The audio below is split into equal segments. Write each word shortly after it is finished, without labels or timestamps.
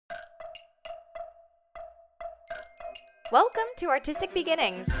Welcome to Artistic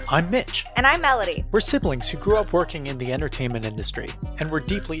Beginnings. I'm Mitch. And I'm Melody. We're siblings who grew up working in the entertainment industry, and were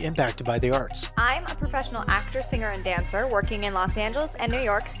deeply impacted by the arts. I'm a professional actor, singer, and dancer working in Los Angeles and New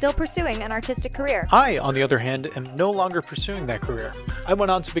York, still pursuing an artistic career. I, on the other hand, am no longer pursuing that career. I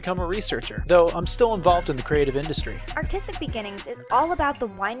went on to become a researcher, though I'm still involved in the creative industry. Artistic Beginnings is all about the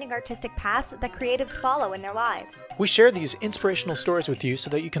winding artistic paths that creatives follow in their lives. We share these inspirational stories with you so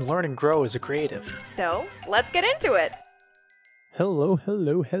that you can learn and grow as a creative. So, let's get into it. Hello.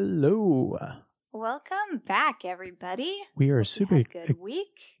 Welcome back, everybody. We are Hope super you had a good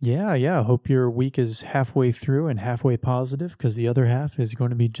week. Yeah. Hope your week is halfway through and halfway positive, because the other half is going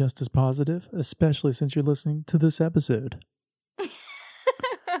to be just as positive, especially since you're listening to this episode.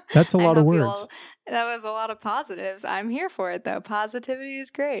 That's a lot of words. That was a lot of positives. I'm here for it, though. Positivity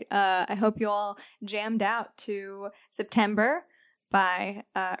is great. I hope you all jammed out to September by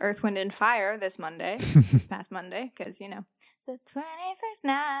Earth, Wind, and Fire this past Monday, because, it's the 21st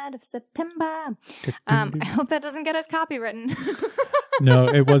night of September. I hope that doesn't get us copywritten. No,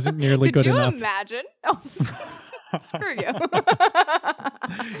 it wasn't nearly good enough. Could you imagine? Oh, screw you.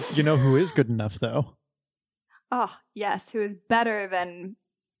 You know who is good enough, though? Oh, yes, who is better than...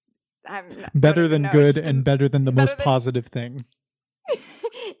 better than good and better than the most positive thing.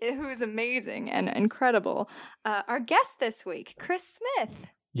 Who's amazing and incredible. Our guest this week, Chris Smith.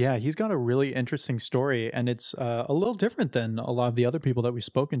 Yeah, he's got a really interesting story, and it's a little different than a lot of the other people that we've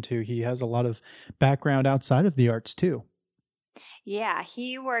spoken to. He has a lot of background outside of the arts, too. Yeah,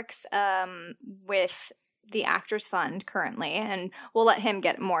 he works with the Actors Fund currently, and we'll let him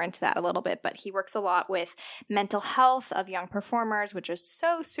get more into that a little bit, but he works a lot with mental health of young performers, which is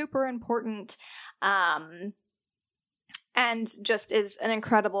so super important, and just is an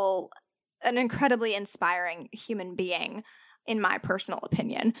incredibly inspiring human being, in my personal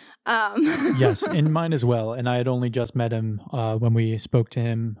opinion. Yes, in mine as well. And I had only just met him when we spoke to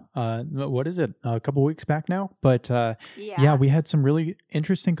him, a couple weeks back now? But yeah, we had some really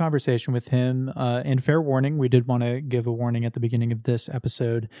interesting conversation with him. And fair warning, we did want to give a warning at the beginning of this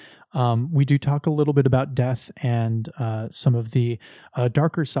episode. We do talk a little bit about death and some of the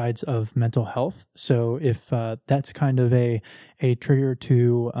darker sides of mental health. So if that's kind of a trigger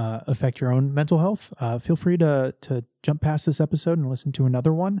to affect your own mental health, feel free to jump past this episode and listen to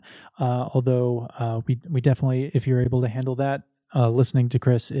another one. Although we definitely, if you're able to handle that, listening to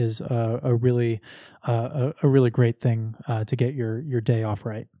Chris is a really great thing to get your day off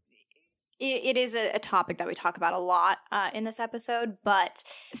right. It is a topic that we talk about a lot in this episode, but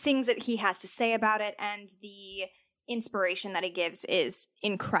things that he has to say about it and the inspiration that he gives is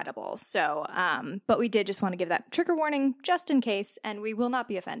incredible. So, but we did just want to give that trigger warning just in case, and we will not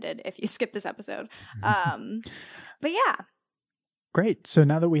be offended if you skip this episode. But yeah. Great. So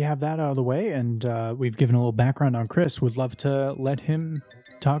now that we have that out of the way and we've given a little background on Chris, would love to let him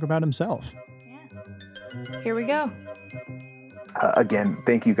talk about himself. Yeah. Here we go. Again,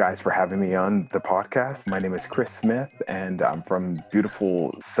 thank you guys for having me on the podcast. My name is Chris Smith, and I'm from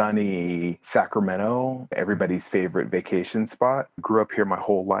beautiful, sunny Sacramento, everybody's favorite vacation spot. Grew up here my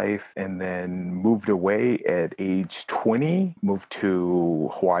whole life and then moved away at age 20, moved to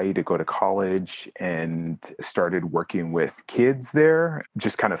Hawaii to go to college and started working with kids there.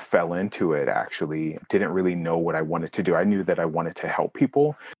 Just kind of fell into it, actually. Didn't really know what I wanted to do. I knew that I wanted to help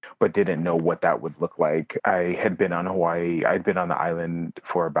people, but didn't know what that would look like. I had been on Hawaii. I'd been on the island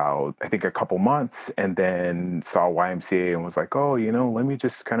for about, I think, a couple months, and then saw YMCA and was like, oh, let me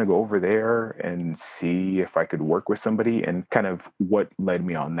just kind of go over there and see if I could work with somebody. And kind of what led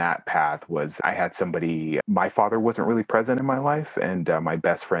me on that path was I had somebody, my father wasn't really present in my life, and my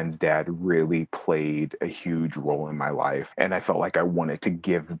best friend's dad really played a huge role in my life. And I felt like I wanted to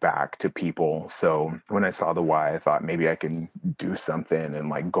give back to people. So when I saw the Y, I thought maybe I can do something and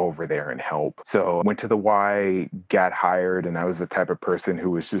like go over there and help. So went to the Y, got hired, and I was the type of person who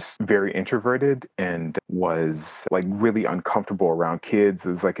was just very introverted and was like really uncomfortable around kids. It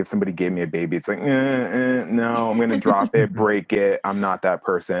was like if somebody gave me a baby, it's like, no, I'm going to drop it, break it. I'm not that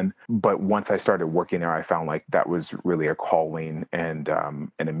person. But once I started working there, I found like that was really a calling and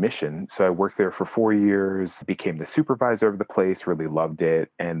a mission. So I worked there for 4 years, became the supervisor of the place, really loved it.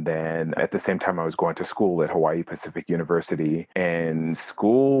 And then at the same time, I was going to school at Hawaii Pacific University, and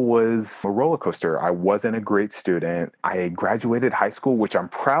school was a roller coaster. I wasn't a great student. I graduated graduated high school, which I'm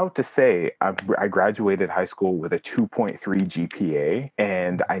proud to say I graduated high school with a 2.3 GPA,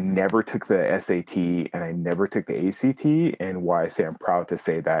 and I never took the SAT and I never took the ACT. And why I say I'm proud to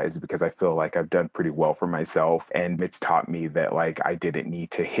say that is because I feel like I've done pretty well for myself, and it's taught me that like I didn't need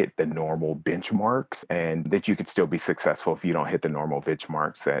to hit the normal benchmarks, and that you could still be successful if you don't hit the normal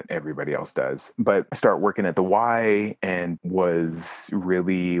benchmarks that everybody else does. But I started working at the Y and was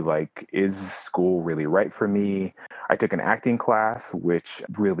really like, is school really right for me? I took an acting class, which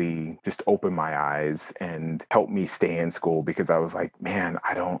really just opened my eyes and helped me stay in school, because I was like, man,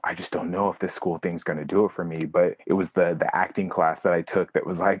 I just don't know if this school thing's going to do it for me. But it was the acting class that I took that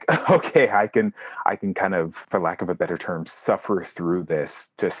was like, okay, I can kind of, for lack of a better term, suffer through this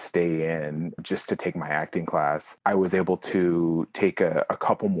to stay in, just to take my acting class. I was able to take a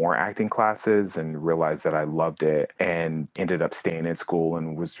couple more acting classes and realize that I loved it, and ended up staying in school,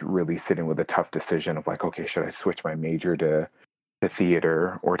 and was really sitting with a tough decision of like, okay, should I switch my major to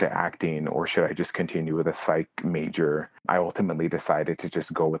theater or to acting, or should I just continue with a psych major? I ultimately decided to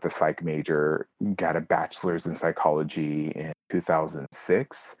just go with the psych major, got a bachelor's in psychology in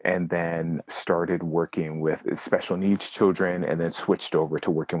 2006, and then started working with special needs children, and then switched over to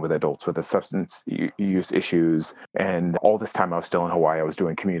working with adults with substance use issues. And all this time I was still in Hawaii, I was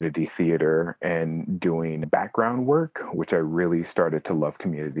doing community theater and doing background work, which I really started to love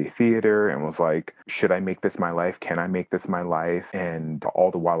community theater, and was like, should I make this my life? Can I make this my life? And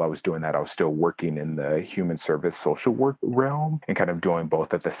all the while I was doing that, I was still working in the human service social work realm, and kind of doing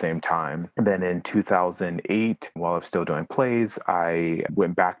both at the same time. And then in 2008, while I was still doing plays, I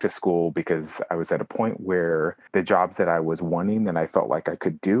went back to school, because I was at a point where the jobs that I was wanting that I felt like I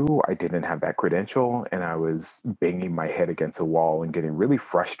could do, I didn't have that credential, and I was banging my head against a wall and getting really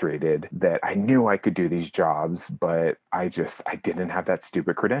frustrated that I knew I could do these jobs, but I didn't have that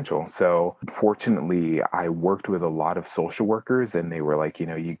stupid credential. So fortunately, I worked with a lot of social workers, and they were like,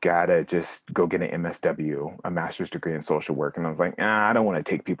 you gotta just go get an MSW, a master's degree in social work. And I was like, I don't want to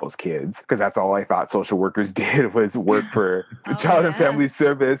take people's kids, because that's all I thought social workers did, was work for Child and Family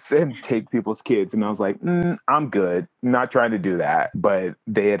Service and take people's kids. And I was like, I'm good, not trying to do that. But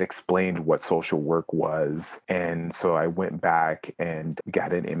they had explained what social work was. And so I went back and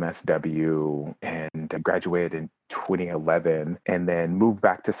got an MSW and graduated in 2011, and then moved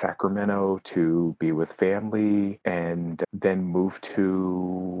back to Sacramento to be with family, and then moved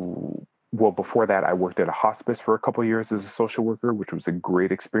to, well, before that, I worked at a hospice for a couple of years as a social worker, which was a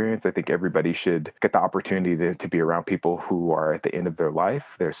great experience. I think everybody should get the opportunity to be around people who are at the end of their life.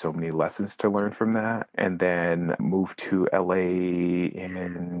 There's so many lessons to learn from that. And then moved to LA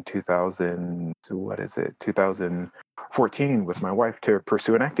in 2014 with my wife to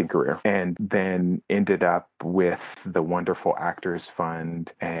pursue an acting career, and then ended up with the wonderful Actors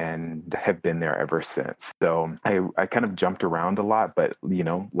Fund, and have been there ever since. So I kind of jumped around a lot, but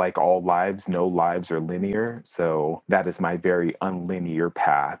like all lives, no lives are linear. So that is my very unlinear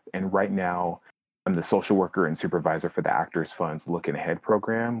path. And right now, I'm the social worker and supervisor for the Actors Fund's Looking Ahead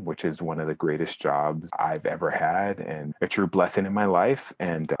program, which is one of the greatest jobs I've ever had, and a true blessing in my life.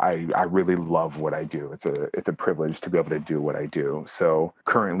 And I really love what I do. It's a privilege to be able to do what I do. So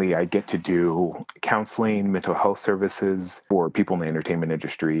currently I get to do counseling, mental health services for people in the entertainment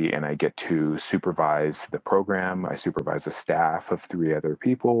industry, and I get to supervise the program. I supervise a staff of 3 other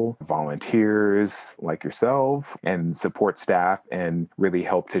people, volunteers like yourself, and support staff, and really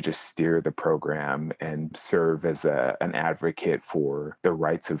help to just steer the program and serve as an advocate for the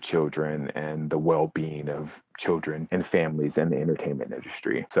rights of children and the well-being of children and families in the entertainment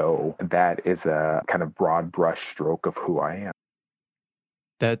industry. So that is a kind of broad brush stroke of who I am.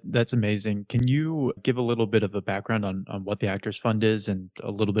 That's amazing. Can you give a little bit of a background on what the Actors Fund is, and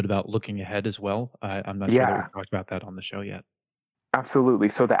a little bit about Looking Ahead as well? I'm not sure that we've talked about that on the show yet. Absolutely.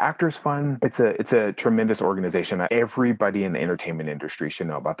 So the Actors Fund, it's a tremendous organization. Everybody in the entertainment industry should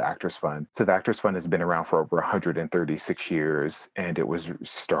know about the Actors Fund. So the Actors Fund has been around for over 136 years, and it was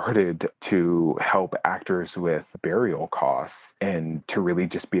started to help actors with burial costs, and to really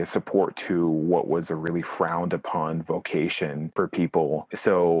just be a support to what was a really frowned upon vocation for people.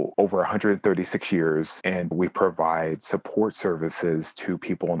 So over 136 years, and we provide support services to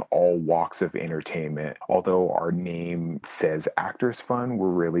people in all walks of entertainment. Although our name says Actors Actors Fund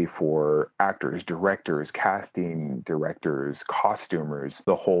were really for actors, directors, casting directors, costumers,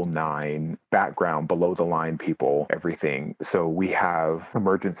 the whole nine, background, below the line people, everything. So we have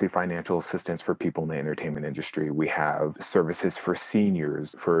emergency financial assistance for people in the entertainment industry. We have services for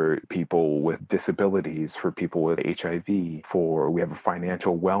seniors, for people with disabilities, for people with HIV, we have a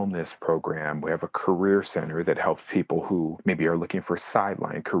financial wellness program. We have a career center that helps people who maybe are looking for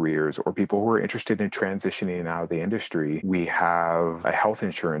sideline careers or people who are interested in transitioning out of the industry. We have a health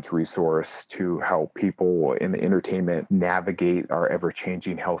insurance resource to help people in the entertainment navigate our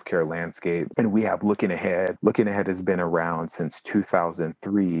ever-changing healthcare landscape. And we have Looking Ahead. Looking Ahead has been around since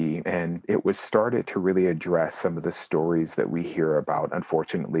 2003, and it was started to really address some of the stories that we hear about,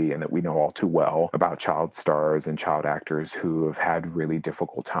 unfortunately, and that we know all too well about child stars and child actors who have had really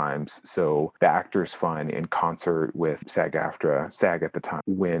difficult times. So the Actors Fund, in concert with SAG-AFTRA, SAG at the time,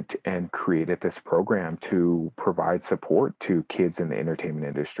 went and created this program to provide support to kids in the entertainment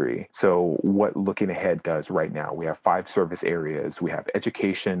industry. So what Looking Ahead does right now, we have 5 service areas. We have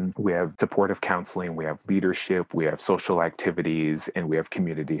education, we have supportive counseling, we have leadership, we have social activities, and we have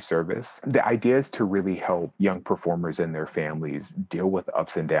community service. The idea is to really help young performers and their families deal with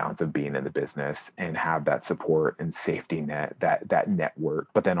ups and downs of being in the business and have that support and safety net, that network,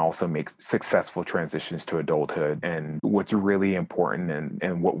 but then also make successful transitions to adulthood. And what's really important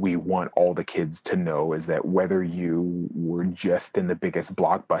and what we want all the kids to know is that whether you were just in the biggest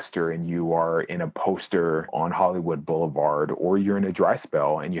blockbuster and you are in a poster on Hollywood Boulevard, or you're in a dry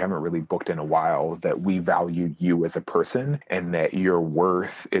spell and you haven't really booked in a while, that we value you as a person and that your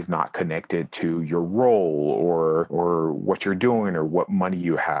worth is not connected to your role or what you're doing or what money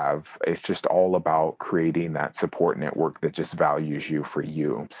you have. It's just all about creating that support network that just values you for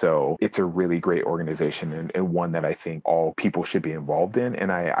you. So it's a really great organization and one that I think all people should be involved in.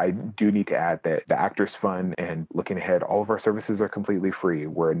 And I do need to add that the Actors Fund and Looking Ahead, all of our services are completely free.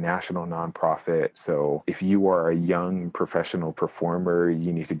 We're a national nonprofit. So if you are a young professional performer,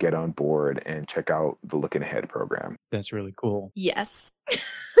 you need to get on board and check out the Looking Ahead program. That's really cool. Yes.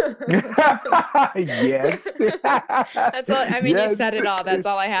 Yes. That's all. I mean, yes. You said it all. That's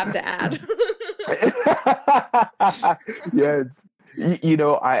all I have to add. Yes. You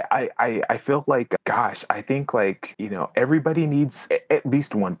know, I feel like, gosh, I think like, you know, everybody needs at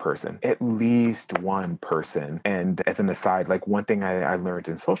least one person. And as an aside, like one thing I learned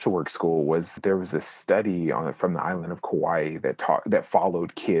in social work school was there was a study from the island of Kauai that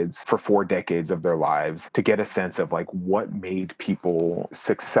followed kids for 4 decades of their lives to get a sense of like what made people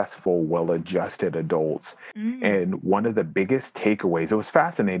successful, well-adjusted adults. And one of the biggest takeaways, it was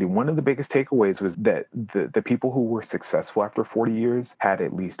fascinating. One of the biggest takeaways was that the people who were successful after 40 years had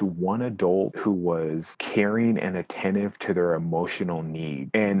at least one adult who was caring and attentive to their emotional needs.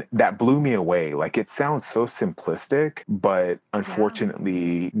 And that blew me away. Like, it sounds so simplistic, but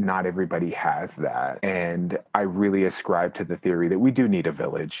unfortunately, not everybody has that. And I really ascribe to the theory that we do need a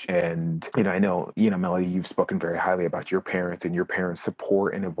village. And, I know, Melody, you've spoken very highly about your parents and your parents'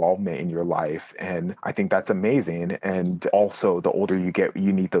 support and involvement in your life. And I think that's amazing. And also, the older you get,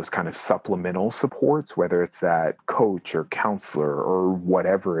 you need those kind of supplemental supports, whether it's that coach or counselor or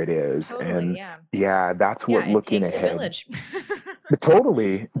whatever it is. Totally, and that's what Looking Ahead. A village.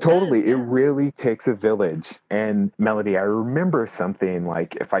 Totally. It really takes a village. And Melody, I remember something,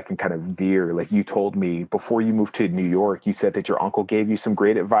 like, if I can kind of veer, like you told me before you moved to New York, you said that your uncle gave you some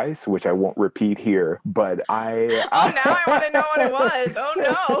great advice, which I won't repeat here, but now I want to know what it was. Oh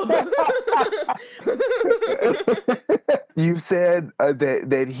no. You said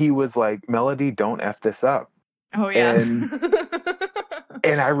that he was like, Melody, don't F this up. Oh yeah.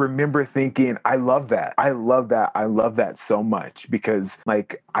 And I remember thinking, I love that. I love that so much, because,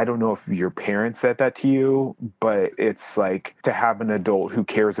 like, I don't know if your parents said that to you, but it's like to have an adult who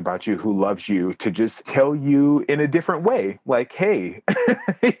cares about you, who loves you, to just tell you in a different way, like, hey,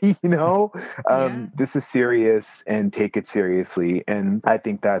 this is serious and take it seriously. And I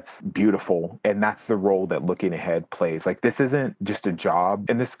think that's beautiful. And that's the role that Looking Ahead plays. Like, this isn't just a job.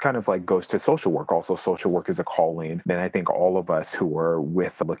 And this kind of like goes to social work. Also, social work is a calling. And I think all of us who are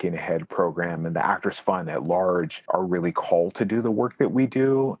with the Looking Ahead program and the Actors Fund at large are really called to do the work that we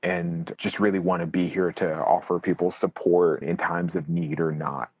do, and just really want to be here to offer people support in times of need or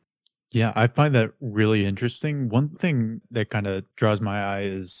not. Yeah, I find that really interesting. One thing that kind of draws my eye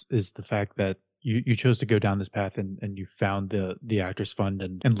is the fact that you chose to go down this path and you found the Actors Fund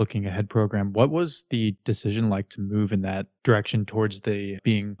and Looking Ahead program. What was the decision like to move in that direction towards the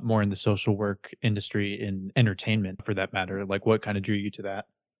being more in the social work industry, in entertainment for that matter? Like, what kind of drew you to that?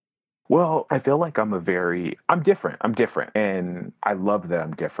 Well, I feel like I'm different. I'm different. And I love that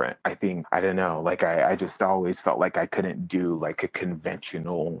I'm different. I think, I don't know, like I just always felt like I couldn't do like a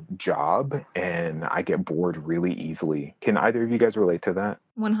conventional job and I get bored really easily. Can either of you guys relate to that?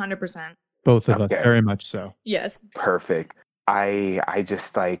 100%. Both of us, Okay. very much so. Yes. Perfect. I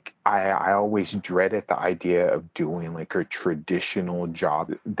just like I always dreaded the idea of doing like a traditional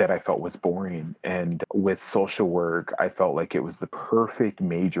job that I felt was boring. And with social work, I felt like it was the perfect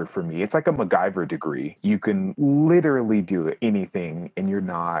major for me. It's like a MacGyver degree. You can literally do anything and you're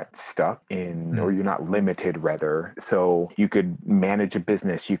not stuck in, or you're not limited rather. So you could manage a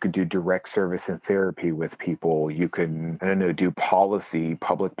business, you could do direct service and therapy with people, you can, I don't know, do policy,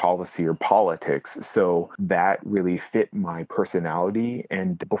 public policy or politics. So that really fit my personality.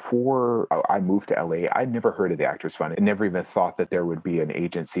 And before I moved to LA, I'd never heard of the Actors Fund. I never even thought that there would be an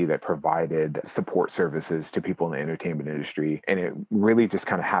agency that provided support services to people in the entertainment industry. And it really just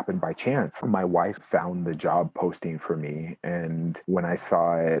kind of happened by chance. My wife found the job posting for me. And when I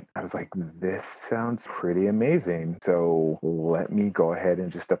saw it, I was like, this sounds pretty amazing. So let me go ahead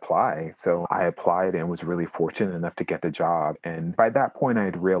and just apply. So I applied and was really fortunate enough to get the job. And by that point, I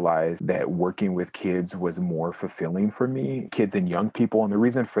had realized that working with kids was more fulfilling for me, kids and young people. And the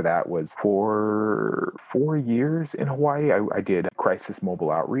reason for that was for 4 years in Hawaii, I did crisis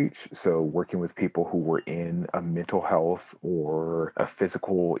mobile outreach. So working with people who were in a mental health or a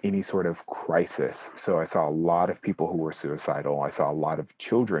physical, any sort of crisis. So I saw a lot of people who were suicidal. I saw a lot of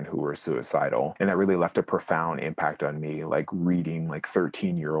children who were suicidal. And that really left a profound impact on me, like reading like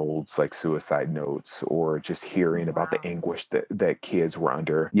 13-year-olds like suicide notes or just hearing about the anguish that kids were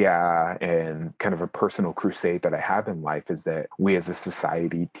under. Yeah. And kind of a personal crusade that I have in life is that we as a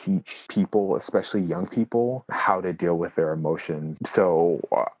society teach people, especially young people, how to deal with their emotions. So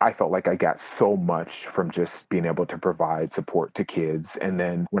I felt like I got so much from just being able to provide support to kids. And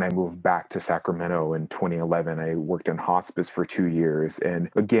then when I moved back to Sacramento in 2011, I worked in hospice for 2 years. And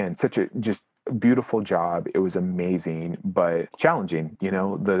again, such a just beautiful job. It was amazing, but challenging. You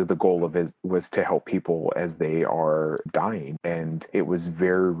know, the goal of it was to help people as they are dying. And it was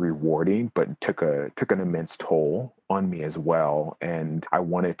very rewarding, but took an immense toll on me as well. And I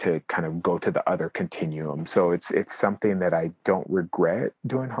wanted to kind of go to the other continuum. So it's something that I don't regret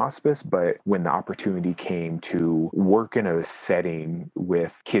doing hospice, but when the opportunity came to work in a setting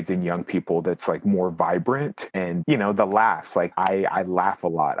with kids and young people that's like more vibrant and, you know, the laughs, like I laugh a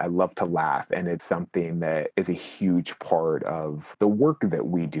lot. I love to laugh. And it's something that is a huge part of the work that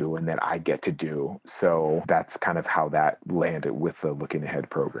we do and that I get to do. So that's kind of how that landed with the Looking Ahead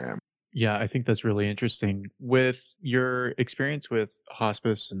program. Yeah, I think that's really interesting. With your experience with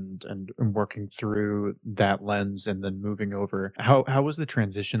hospice and working through that lens and then moving over, how was the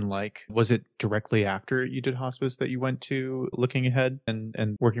transition like? Was it directly after you did hospice that you went to Looking Ahead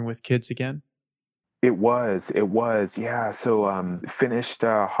and working with kids again? It was, yeah. So finished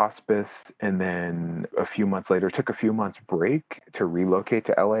hospice, and then a few months later, took a few months break to relocate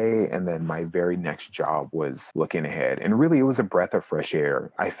to LA, and then my very next job was Looking Ahead. And really, it was a breath of fresh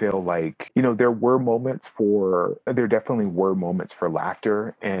air. I feel like, you know, there definitely were moments for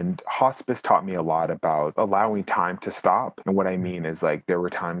laughter, and hospice taught me a lot about allowing time to stop. And what I mean is like there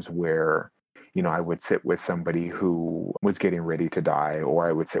were times where, you know, I would sit with somebody who was getting ready to die, or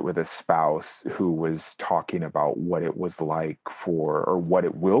I would sit with a spouse who was talking about what it was like or what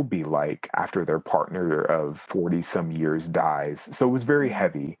it will be like after their partner of 40 some years dies. So it was very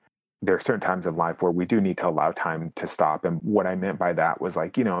heavy. There are certain times in life where we do need to allow time to stop. And what I meant by that was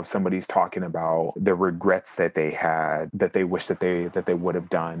like, you know, if somebody's talking about the regrets that they had, that they wish that they would have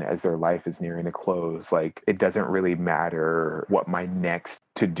done as their life is nearing a close, like it doesn't really matter what my next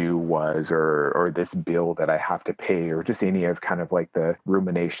to do was or this bill that I have to pay or just any of kind of like the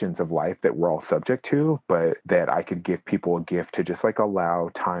ruminations of life that we're all subject to, but that I could give people a gift to just like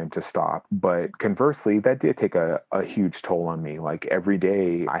allow time to stop. But conversely, that did take a huge toll on me. Like every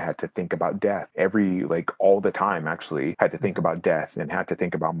day I had to think about death. All the time actually had to think about death and had to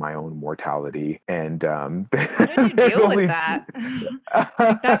think about my own mortality. And how did you deal with that?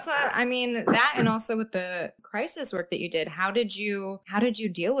 That, and also with the crisis work that you did, how did you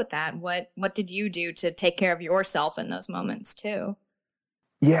deal with that? What did you do to take care of yourself in those moments too?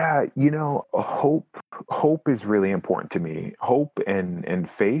 Yeah, you know, hope is really important to me. Hope and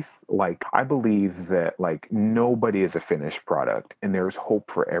faith, Like, I believe that like nobody is a finished product and there's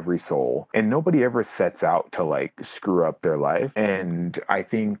hope for every soul. And nobody ever sets out to like screw up their life. And I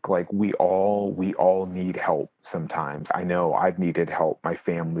think like we all need help sometimes. I know I've needed help. My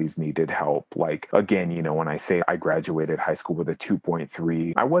family's needed help. Like, again, when I say I graduated high school with a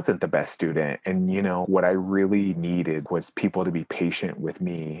 2.3, I wasn't the best student. And, what I really needed was people to be patient with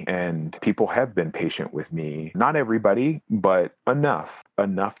me. And people have been patient with me. Not everybody, but enough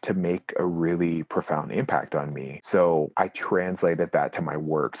to make a really profound impact on me. So I translated that to my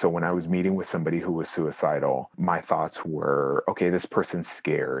work. So when I was meeting with somebody who was suicidal, my thoughts were, okay, this person's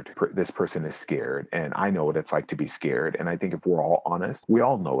scared. This person is scared. And I know what it's like to be scared. And I think if we're all honest, we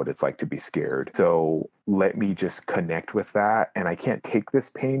all know what it's like to be scared. So let me just connect with that. And I can't take this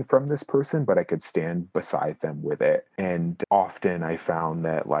pain from this person, but I could stand beside them with it. And often I found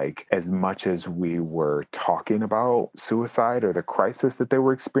that, like, as much as we were talking about suicide or the crisis that they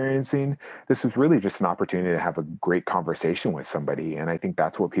were experiencing, this was really just an opportunity to have a great conversation with somebody. And I think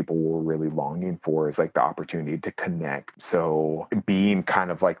that's what people were really longing for, is like the opportunity to connect. So being kind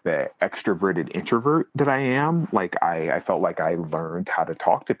of like the extroverted introvert that I am, like I felt like I learned how to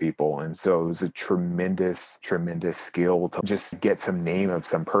talk to people. And so it was a tremendous skill to just get some name of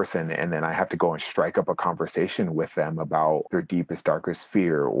some person, and then I have to go and strike up a conversation with them about their deepest, darkest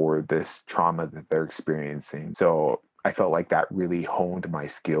fear or this trauma that they're experiencing. So I felt like that really honed my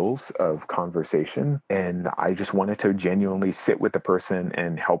skills of conversation. And I just wanted to genuinely sit with the person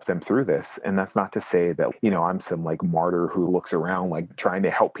and help them through this. And that's not to say that, I'm some like martyr who looks around like trying to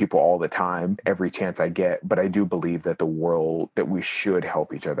help people all the time, every chance I get. But I do believe that that we should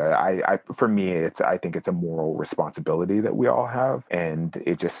help each other. For me, I think it's a moral responsibility that we all have. And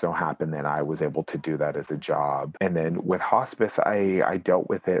it just so happened that I was able to do that as a job. And then with hospice, I dealt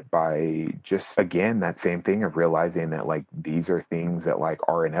with it by just, again, that same thing of realizing that like these are things that like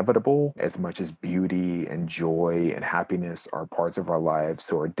are inevitable, as much as beauty and joy and happiness are parts of our lives,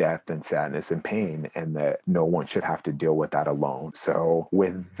 so are death and sadness and pain, and that no one should have to deal with that alone. So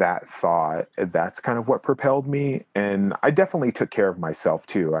with that thought, that's kind of what propelled me. And I definitely took care of myself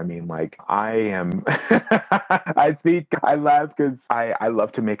too. I mean, like I am I think I laugh because I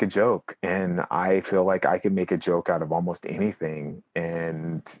love to make a joke, and I feel like I can make a joke out of almost anything,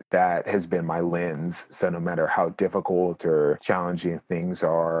 and that has been my lens. So no matter how difficult or challenging things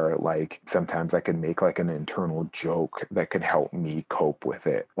are, like sometimes I can make like an internal joke that could help me cope with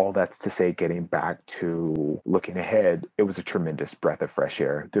it. All that's to say, getting back to looking ahead, it was a tremendous breath of fresh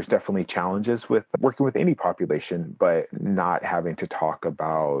air. There's definitely challenges with working with any population, but not having to talk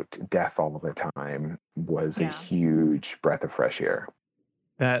about death all the time was a huge breath of fresh air.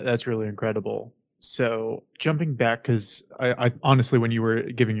 That's really incredible. So jumping back, because I honestly, when you were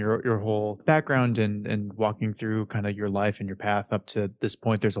giving your whole background and walking through kind of your life and your path up to this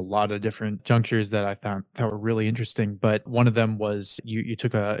point, there's a lot of different junctures that I found that were really interesting. But one of them was you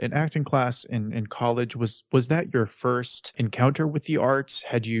took an acting class in college. Was that your first encounter with the arts?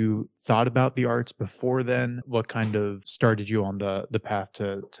 Had you thought about the arts before then? What kind of started you on the path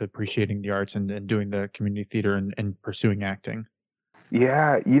to appreciating the arts and doing the community theater and pursuing acting?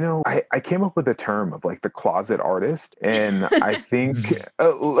 Yeah, I came up with a term of like the closet artist. And I think,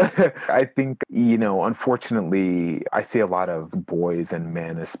 unfortunately, I see a lot of boys and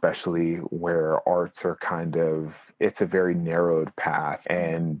men, especially, where arts are kind of, it's a very narrowed path.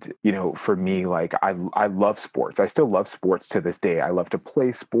 And, for me, like I love sports. I still love sports to this day. I love to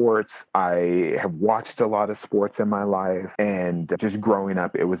play sports. I have watched a lot of sports in my life. And just growing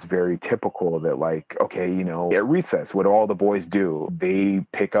up, it was very typical that like, okay, at recess, what do all the boys do? They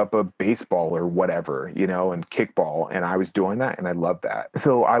pick up a baseball or whatever, and kickball. And I was doing that and I loved that.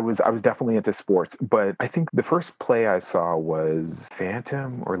 So I was definitely into sports. But I think the first play I saw was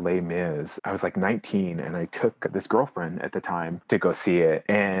Phantom or Les Mis. I was like 19 and I took this girlfriend at the time to go see it.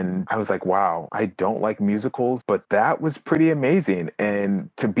 And I was like, wow, I don't like musicals, but that was pretty amazing. And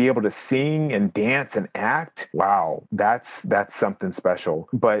to be able to sing and dance and act, wow, that's something special.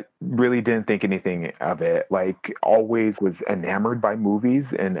 But really didn't think anything of it. Like always was enamored by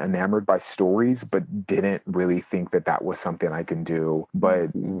movies and enamored by stories, but didn't really think that was something I can do.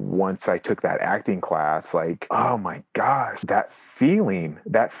 But once I took that acting class, like, oh my gosh, that feeling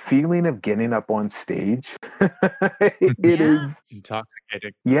of getting up on stage, it is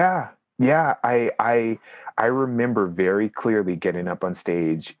intoxicating. Yeah. Yeah, I remember very clearly getting up on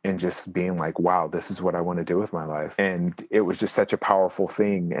stage and just being like, wow, this is what I want to do with my life. And it was just such a powerful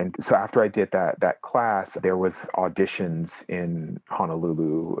thing. And so after I did that class, there was auditions in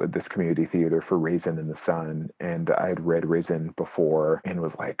Honolulu, this community theater, for Raisin in the Sun. And I had read Raisin before and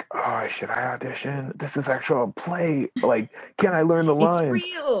was like, oh, should I audition? This is actually a play. Like, can I learn the lines?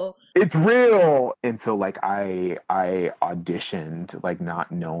 It's real. And so like I auditioned like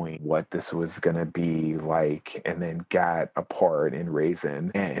not knowing what this was gonna be like, and then got a part in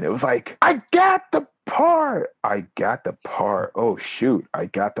Raisin, and it was like, I got the part. Oh shoot, I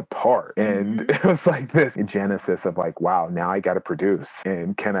got the part. And it was like this genesis of like, wow, now I got to produce,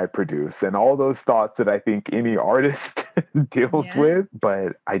 and can I produce, and all those thoughts that I think any artist deals with.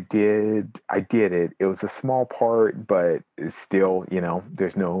 But I did it. It was a small part, but it's still,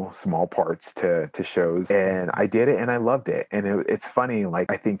 there's no small parts to shows. And I did it and I loved it. And it's funny, like,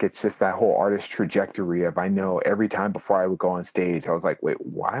 I think it's just that whole artist trajectory of, I know every time before I would go on stage, I was like, wait,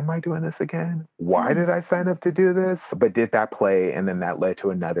 why am I doing this again? Why did I sign up to do this? But did that play, and then that led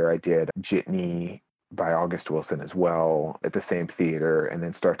to another. I did Jitney by August Wilson as well at the same theater, and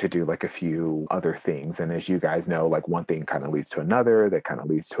then start to do like a few other things. And as you guys know, like one thing kind of leads to another, that kind of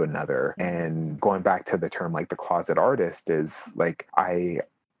leads to another. And going back to the term like the closet artist is like,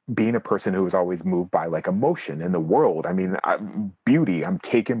 being a person who was always moved by like emotion in the world. I mean, beauty, I'm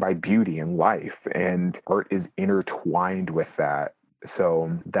taken by beauty in life, and art is intertwined with that.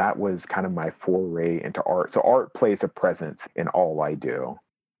 So that was kind of my foray into art. So art plays a presence in all I do.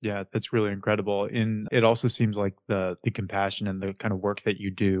 Yeah, that's really incredible. And it also seems like the compassion and the kind of work that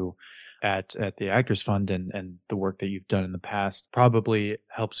you do at the Actors Fund and the work that you've done in the past probably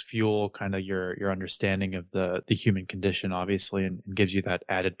helps fuel kind of your understanding of the human condition, obviously, and gives you that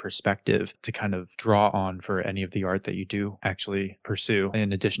added perspective to kind of draw on for any of the art that you do actually pursue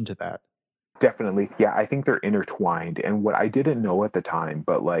in addition to that. Definitely. Yeah, I think they're intertwined. And what I didn't know at the time,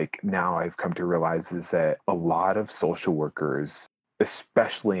 but like now I've come to realize, is that a lot of social workers,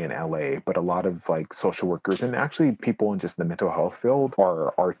 especially in LA, but a lot of like social workers and actually people in just the mental health field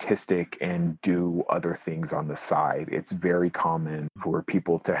are artistic and do other things on the side. It's very common for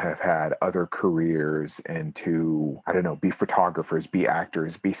people to have had other careers and to, I don't know, be photographers, be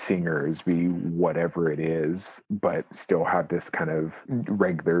actors, be singers, be whatever it is, but still have this kind of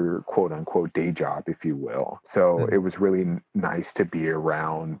regular quote unquote day job, if you will. So it was really nice to be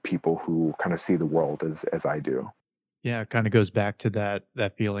around people who kind of see the world as I do. Yeah, it kind of goes back to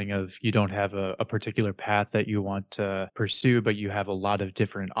that feeling of you don't have a particular path that you want to pursue, but you have a lot of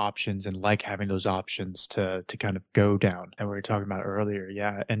different options and like having those options to kind of go down. And we were talking about earlier.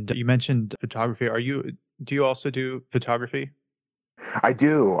 Yeah. And you mentioned photography. Do you also do photography? I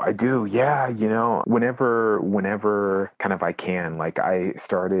do. Yeah. Whenever kind of I can, like I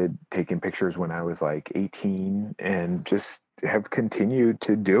started taking pictures when I was like 18 and just have continued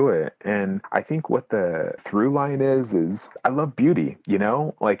to do it. And I think what the through line is I love beauty,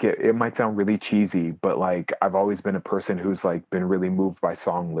 like it might sound really cheesy, but like I've always been a person who's like been really moved by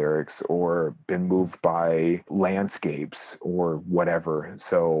song lyrics or been moved by landscapes or whatever.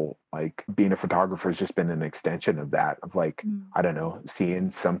 So like being a photographer has just been an extension of that, of like, I don't know,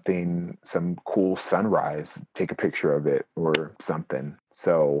 seeing some cool sunrise, take a picture of it or something.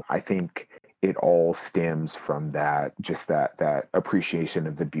 So I think it all stems from that, just that appreciation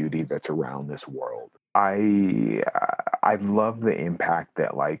of the beauty that's around this world. I love the impact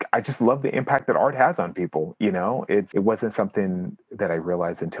that I just love the impact that art has on people. It wasn't something that I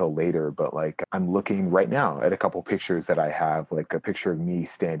realized until later, but like I'm looking right now at a couple pictures that I have, like a picture of me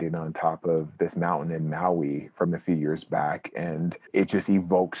standing on top of this mountain in Maui from a few years back, and it just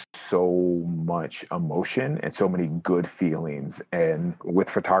evokes so much emotion and so many good feelings. And with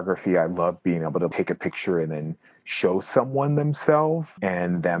photography, I love being able to take a picture and then show someone themselves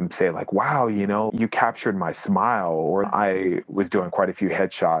and them say like, wow, you captured my smile. Or I was doing quite a few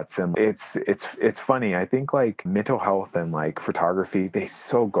headshots, and it's funny. I think like mental health and like photography, they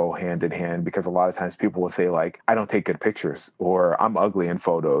so go hand in hand, because a lot of times people will say like, I don't take good pictures, or I'm ugly in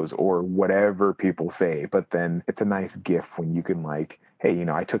photos, or whatever people say. But then it's a nice gift when you can like, hey,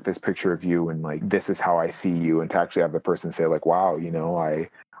 I took this picture of you and like, this is how I see you. And to actually have the person say like, wow,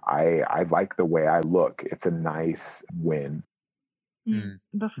 I like the way I look. It's a nice win.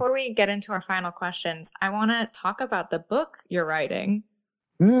 Before we get into our final questions, I want to talk about the book you're writing.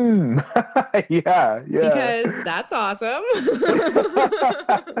 Yeah. Because that's awesome.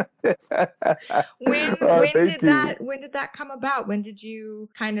 When did that come about? When did you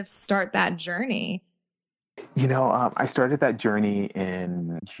kind of start that journey? I started that journey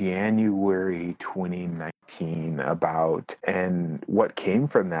in January 2019 and what came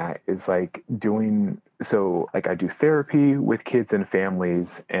from that is like doing So like I do therapy with kids and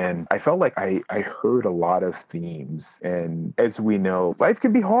families, and I felt like I heard a lot of themes. And as we know, life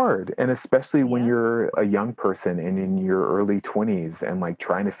can be hard. And especially when you're a young person and in your early 20s and like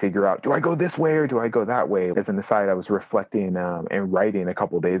trying to figure out, do I go this way or do I go that way? As an aside, I was reflecting and writing a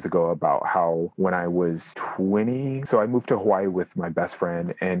couple of days ago about how when I was 20, so I moved to Hawaii with my best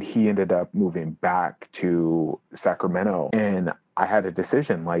friend, and he ended up moving back to Sacramento. And I had a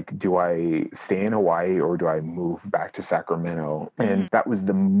decision, like, do I stay in Hawaii or do I move back to Sacramento? And that was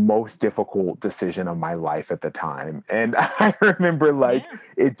the most difficult decision of my life at the time. And I remember like,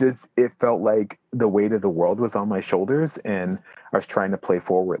 it felt like the weight of the world was on my shoulders, and I was trying to play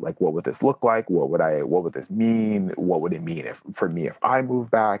forward, like, what would this look like? What would this mean? What would it mean for me if I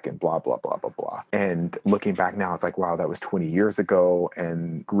move back, and blah, blah, blah, blah, blah. And looking back now, it's like, wow, that was 20 years ago.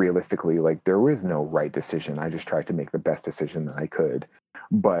 And realistically, like, there was no right decision. I just tried to make the best decision that I could.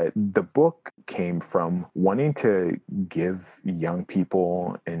 But the book came from wanting to give young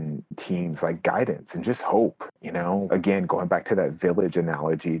people and teens like guidance and just hope, again, going back to that village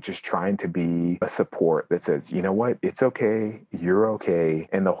analogy, just trying to be a support that says, you know what, it's okay, you're okay.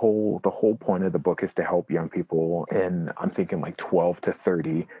 And the whole point of the book is to help young people, and I'm thinking like 12 to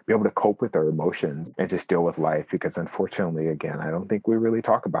 30, be able to cope with their emotions and just deal with life. Because unfortunately, again, I don't think we really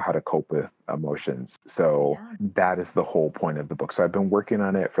talk about how to cope with emotions. So that is the whole point of the book. So I've been working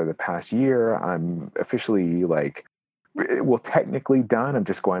on it for the past year. I'm officially technically done. I'm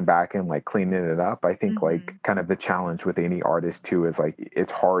just going back and like cleaning it up. I think like kind of the challenge with any artist too is like,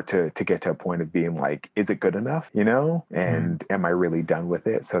 it's hard to get to a point of being like, is it good enough? And am I really done with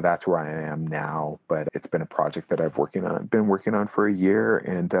it? So that's where I am now. But it's been a project that I've been working on for a year,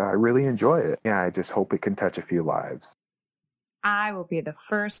 and I really enjoy it. Yeah, I just hope it can touch a few lives. I will be the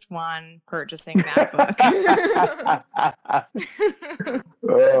first one purchasing that book.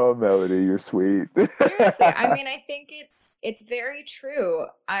 Oh, Melody, you're sweet. Seriously, I mean, I think it's very true.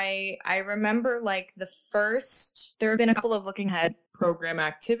 I remember like there have been a couple of Looking Ahead program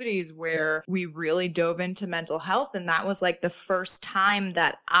activities where we really dove into mental health, and that was like the first time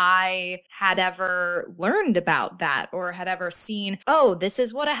that I had ever learned about that or had ever seen, oh, this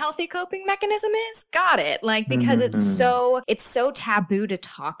is what a healthy coping mechanism is. Got it. Like, because it's so taboo to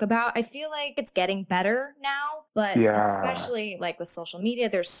talk about. I feel like it's getting better now, but especially like with social media,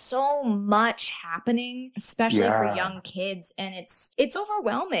 there's so much happening, especially for young kids, and it's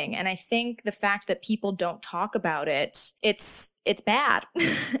overwhelming. And I think the fact that people don't talk about it, it's bad.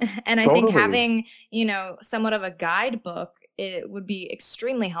 And I think having, somewhat of a guidebook, it would be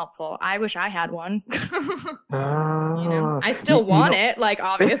extremely helpful. I wish I had one. I still want it, like,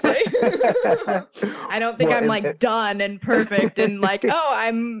 obviously. I don't think I'm like done and perfect and like,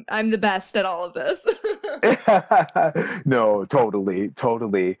 oh, I'm the best at all of this. No, totally.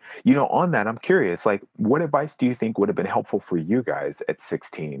 On that, I'm curious, like, what advice do you think would have been helpful for you guys at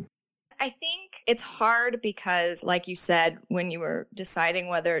 16? I think it's hard because, like you said, when you were deciding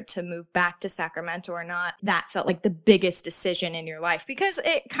whether to move back to Sacramento or not, that felt like the biggest decision in your life, because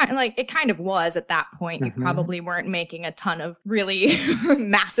it kind of was at that point. You probably weren't making a ton of really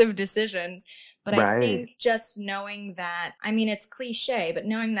massive decisions. But I think just knowing that, I mean, it's cliche, but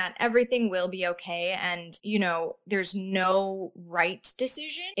knowing that everything will be okay, and, there's no right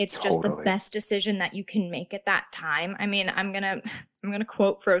decision. It's just the best decision that you can make at that time. I mean, I'm going to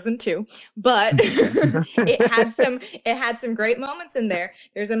quote Frozen 2, but it had some great moments in there.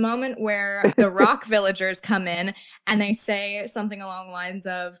 There's a moment where the rock villagers come in and they say something along the lines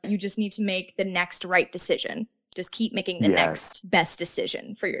of, you just need to make the next right decision. Just keep making the next best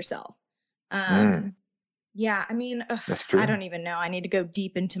decision for yourself. Yeah, I mean, I don't even know. I need to go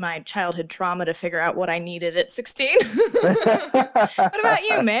deep into my childhood trauma to figure out what I needed at 16. What about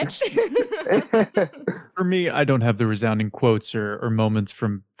you, Mitch? For me, I don't have the resounding quotes or moments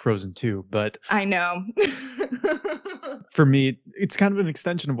from Frozen 2, but I know. For me, it's kind of an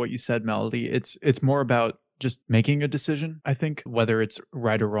extension of what you said, Melody. It's more about just making a decision. I think whether it's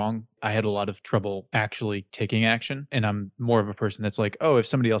right or wrong, I had a lot of trouble actually taking action. And I'm more of a person that's like, oh, if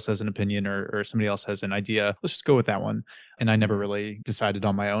somebody else has an opinion or somebody else has an idea, let's just go with that one. And I never really decided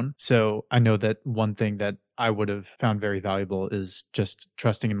on my own. So I know that one thing that I would have found very valuable is just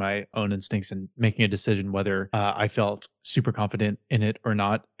trusting in my own instincts and making a decision whether I felt super confident in it or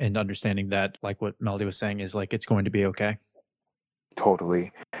not, and understanding that, like what Melody was saying, is like, it's going to be okay.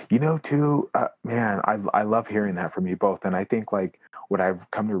 Totally. Too, man, I love hearing that from you both. And I think like what I've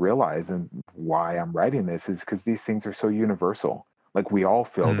come to realize and why I'm writing this is because these things are so universal. Like we all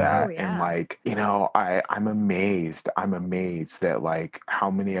feel that. And like, I'm amazed that like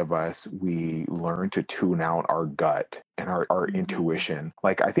how many of us we learn to tune out our gut and our intuition.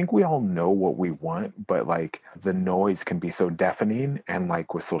 Like, I think we all know what we want, but like the noise can be so deafening. And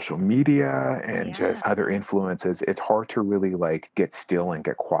like with social media and just other influences, it's hard to really like get still and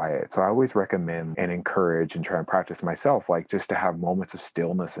get quiet. So I always recommend and encourage and try and practice myself, like just to have moments of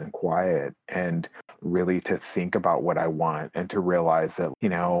stillness and quiet and really to think about what I want and to realize that, you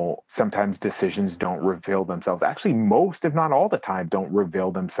know, sometimes decisions don't reveal themselves. Actually, most, if not all the time, don't reveal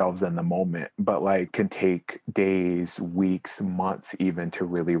themselves in the moment, but like can take days, weeks, months even to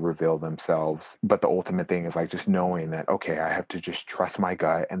really reveal themselves. But the ultimate thing is like just knowing that, okay, I have to just trust my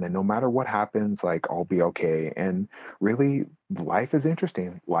gut. And then no matter what happens, like I'll be okay. And really, life is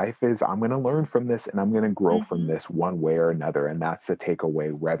interesting. Life is, I'm going to learn from this and I'm going to grow from this one way or another. And that's the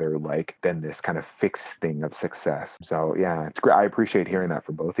takeaway, rather like than this kind of fixed thing of success. So yeah, it's great. I appreciate hearing that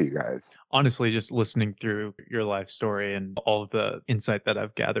from both of you guys. Honestly, just listening through your life story and all of the insight that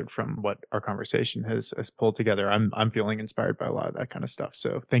I've gathered from what our conversation has pulled together, I'm feeling inspired by a lot of that kind of stuff.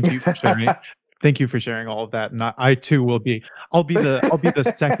 So thank you for sharing. Thank you for sharing all of that. And I too will be. I'll be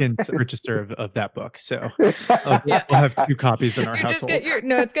the second purchaser of that book. So we'll have 2 copies in our household.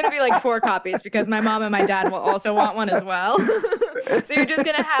 It's going to be like 4 copies because my mom and my dad will also want one as well. So you're just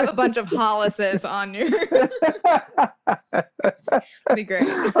going to have a bunch of Hollises on you. It'll be great.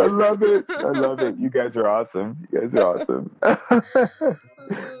 I love it. You guys are awesome.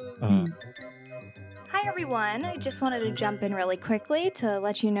 Hi everyone, I just wanted to jump in really quickly to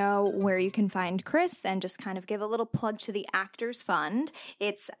let you know where you can find Chris and just kind of give a little plug to the Actors Fund.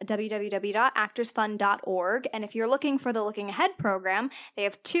 It's www.actorsfund.org, and if you're looking for the Looking Ahead program, they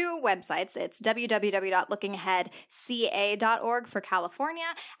have 2 websites. It's www.lookingaheadca.org for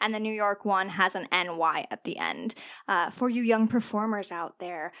California, and the New York one has an NY at the end for you young performers out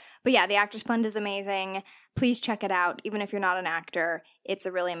there. But yeah, the Actors Fund is amazing. Please check it out, even if you're not an actor. It's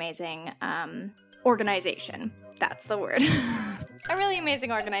a really amazing organization. That's the word. A really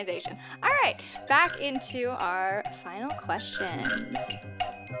amazing organization. All right, back into our final questions.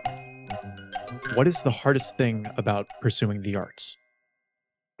 What is the hardest thing about pursuing the arts?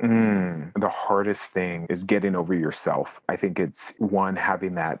 The hardest thing is getting over yourself. I think it's one,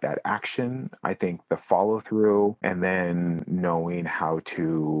 having that action. I think the follow through, and then knowing how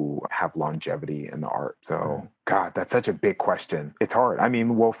to have longevity in the art. So God, that's such a big question. It's hard. I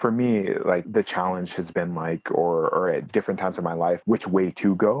mean, well, for me, like the challenge has been like, or at different times in my life, which way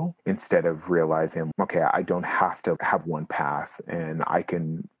to go, instead of realizing, okay, I don't have to have one path and I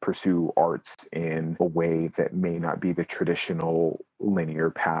can pursue arts in a way that may not be the traditional linear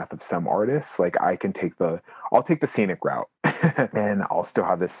path of some artists. Like I'll take the scenic route and I'll still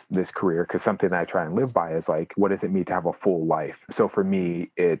have this career, because something that I try and live by is like, what does it mean to have a full life? So for me,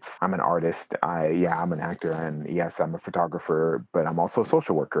 I'm an artist. I'm an actor, and yes, I'm a photographer, but I'm also a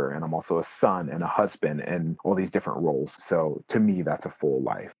social worker, and I'm also a son and a husband and all these different roles. So to me, that's a full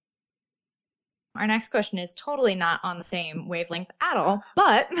life. Our next question is totally not on the same wavelength at all,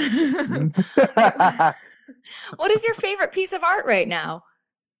 but what is your favorite piece of art right now?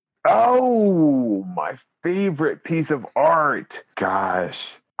 Oh, my favorite piece of art. Gosh,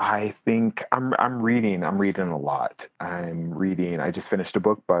 I think I'm reading a lot. I just finished a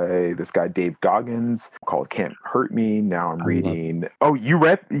book by this guy, Dave Goggins, called Can't Hurt Me. Now I'm reading. Oh,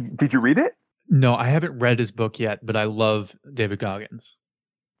 did you read it? No, I haven't read his book yet, but I love David Goggins.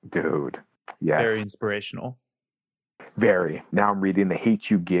 Dude, yes. Very inspirational. Very. Now I'm reading The Hate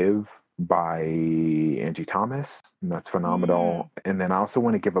You Give by Angie Thomas, and that's phenomenal. And then I also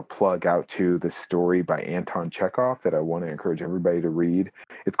want to give a plug out to the story by Anton Chekhov that I want to encourage everybody to read.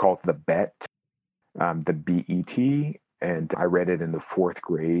 It's called The Bet, the BET, and I read it in the 4th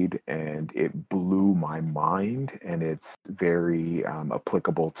grade, and it blew my mind, and it's very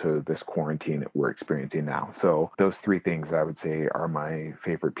applicable to this quarantine that we're experiencing now. So those 3 things I would say are my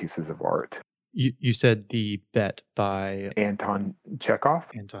favorite pieces of art. You said The Bet by Anton Chekhov.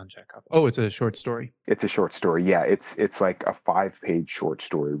 Oh, it's a short story. It's a short story. Yeah, it's like a 5-page short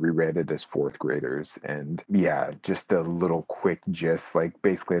story. We read it as 4th graders, and yeah, just a little quick gist. Like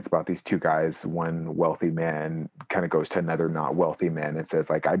basically, it's about these 2 guys. One wealthy man kind of goes to another not wealthy man and says,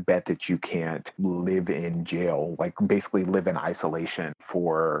 like, I bet that you can't live in jail, like basically live in isolation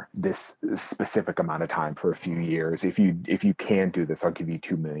for this specific amount of time for a few years. If you can do this, I'll give you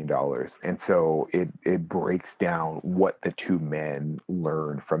 $2 million. And so it breaks down what the 2 men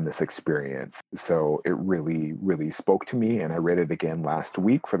learned from this experience. So it really, really spoke to me. And I read it again last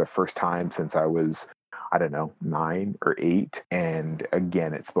week for the first time since I was, 9 or 8. And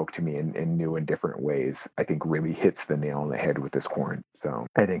again, it spoke to me in new and different ways. I think really hits the nail on the head with this quarantine. So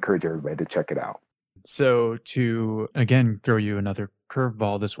I'd encourage everybody to check it out. So to, again, throw you another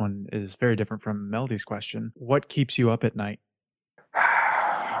curveball. This one is very different from Melody's question. What keeps you up at night?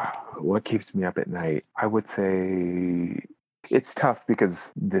 What keeps me up at night? I would say it's tough because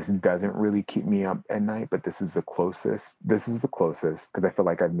this doesn't really keep me up at night, but this is the closest. This is the closest because I feel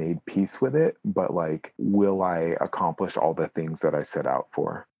like I've made peace with it. But like, will I accomplish all the things that I set out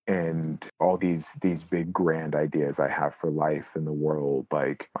for? And all these big grand ideas I have for life and the world,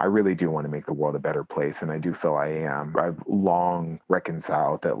 like I really do want to make the world a better place, and I do feel I am. I've long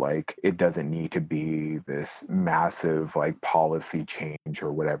reconciled that like it doesn't need to be this massive like policy change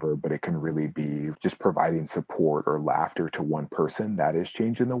or whatever, but it can really be just providing support or laughter to one person that is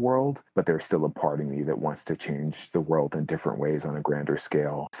changing the world. But there's still a part of me that wants to change the world in different ways on a grander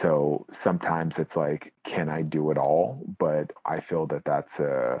scale. So sometimes it's like, can I do it all? But I feel that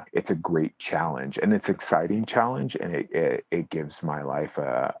it's a great challenge, and it's an exciting challenge, and it gives my life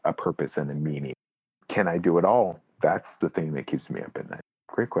a purpose and a meaning. Can I do it all? That's the thing that keeps me up at night.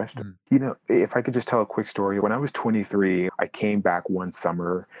 Great question. You know, if I could just tell a quick story. When I was 23, I came back one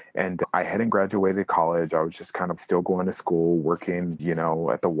summer and I hadn't graduated college. I was just kind of still going to school, working, you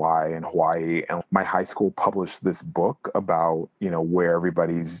know, at the Y in Hawaii. And my high school published this book about, you know, where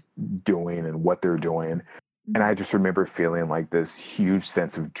everybody's doing and what they're doing. And I just remember feeling like this huge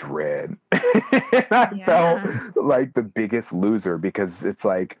sense of dread. And I felt like the biggest loser because it's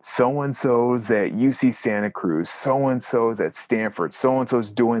like so-and-so's at UC Santa Cruz, so-and-so's at Stanford,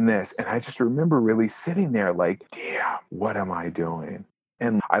 so-and-so's doing this. And I just remember really sitting there like, damn, what am I doing?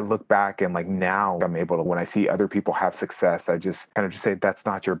 And I look back and like now I'm able to, when I see other people have success, I just kind of just say, that's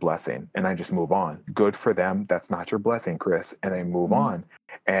not your blessing. And I just move on. Good for them. That's not your blessing, Chris. And I move on.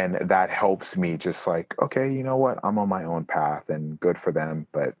 And that helps me just like, okay, you know what? I'm on my own path and good for them.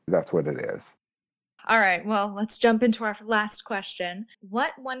 But that's what it is. All right. Well, let's jump into our last question.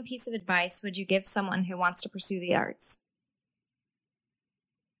 What one piece of advice would you give someone who wants to pursue the arts?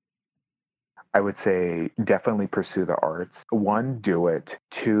 I would say definitely pursue the arts. 1, do it.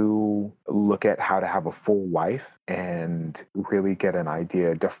 2, look at how to have a full life and really get an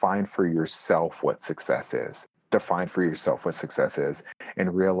idea. Define for yourself what success is. Define for yourself what success is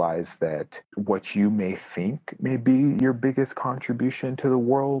and realize that what you may think may be your biggest contribution to the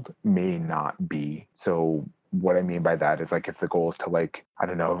world may not be. So what I mean by that is like if the goal is to like, I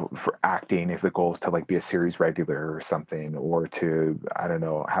don't know, for acting, if the goal is to like be a series regular or something, or to, I don't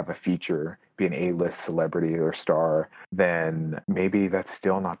know, have a feature, be an A-list celebrity or star, then maybe that's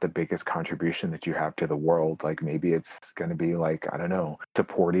still not the biggest contribution that you have to the world. Like maybe it's going to be like, I don't know,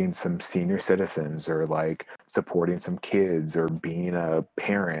 supporting some senior citizens or like supporting some kids or being a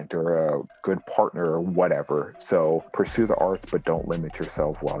parent or a good partner or whatever. So pursue the arts, but don't limit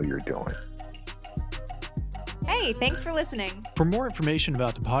yourself while you're doing it. Hey, thanks for listening. For more information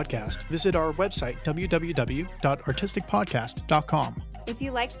about the podcast, visit our website, www.artisticpodcast.com. If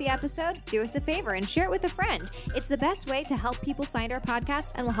you liked the episode, do us a favor and share it with a friend. It's the best way to help people find our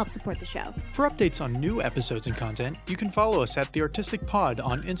podcast and will help support the show. For updates on new episodes and content, you can follow us at The Artistic Pod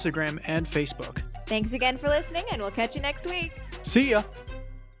on Instagram and Facebook. Thanks again for listening, and we'll catch you next week. See ya!